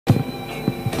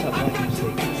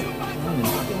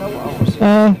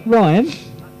Ryan,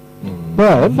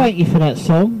 well, thank you for that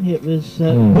song. It was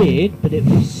weird, but it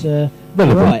was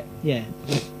right. Yeah.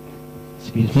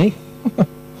 Excuse me.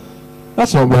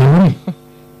 That's not well.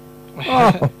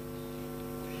 Oh.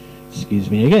 Excuse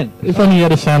me again. If only you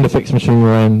had a sound effects machine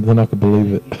around, then I could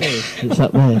believe it. It's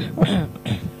up there.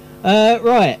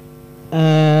 Right.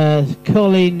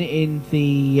 Colin in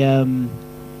the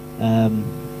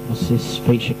what's this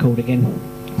feature called again?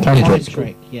 Time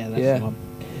Trek. Yeah, that's the one.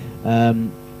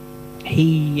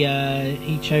 He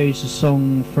chose a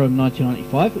song from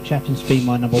 1995, which happens to be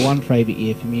my #1 favourite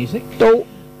year for music.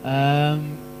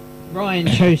 Ryan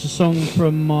chose a song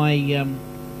from my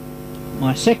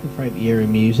my second favourite year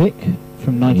in music,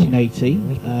 from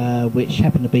 1980, which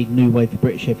happened to be new wave of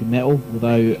British heavy metal,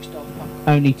 although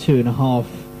only two and a half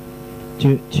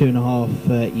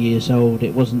years old.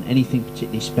 It wasn't anything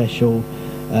particularly special,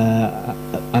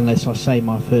 unless I say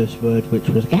my first word, which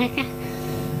was Gaga.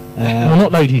 Well,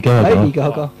 not Lady Gaga. Lady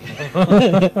Gaga.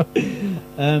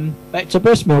 Back to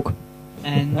breast milk.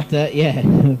 And yeah,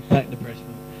 back to breast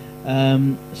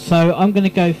milk. So I'm going to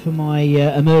go for my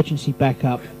emergency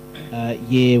backup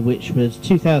year, which was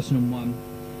 2001.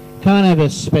 Kind of a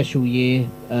special year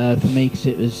for me, because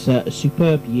it was a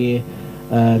superb year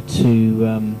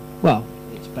well,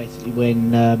 it's basically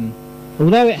when,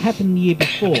 although it happened the year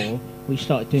before, we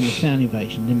started doing the Sound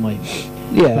Invasion, didn't we?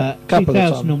 Yeah, but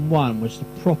 2001 was the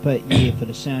proper year for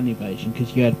the Sound Invasion,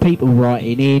 because you had people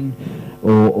writing in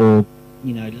or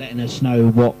you know, letting us know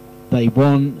what they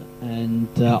want, and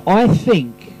I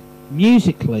think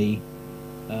musically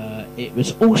it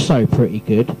was also pretty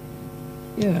good.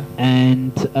 Yeah.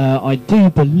 And I do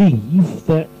believe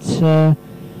that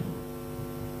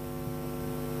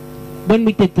when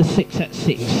we did the 6 at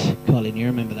 6, Colin, you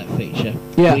remember that feature?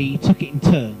 Yeah. We took it in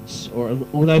turns,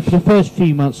 although for the first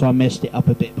few months I messed it up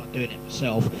a bit by doing it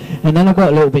myself, and then I got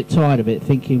a little bit tired of it,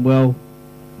 thinking, well,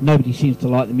 nobody seems to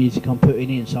like the music I'm putting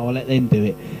in, so I'll let them do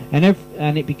it.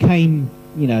 And it became,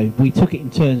 you know, we took it in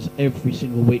turns every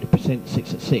single week to present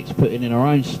 6 at 6, putting in our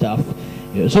own stuff.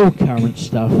 It was all current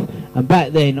stuff, and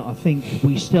back then I think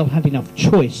we still had enough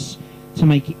choice to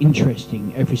make it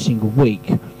interesting every single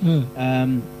week.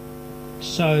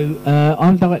 So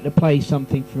I'd like to play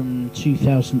something from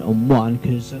 2001,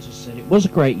 because, as I said, it was a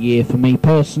great year for me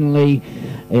personally.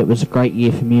 It was a great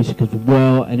year for music as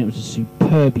well, and it was a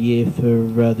superb year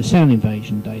for the Sound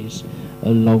Invasion days,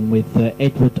 along with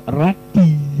Edward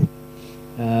Ratty.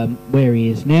 Where he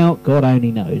is now, God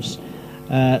only knows.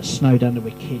 Snowed under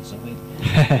with kids, I think.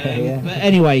 But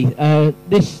anyway,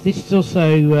 this is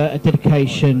also a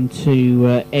dedication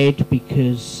to Ed,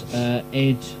 because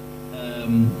Ed,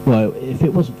 well, if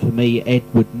it wasn't for me, Ed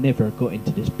would never have got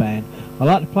into this band. I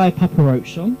like to play a Papa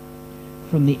Roach song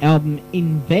from the album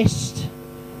Invest,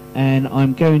 and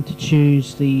I'm going to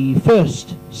choose the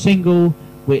first single,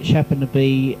 which happened to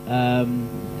be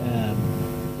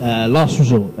Last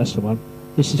Resort. That's the one.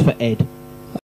 This is for Ed.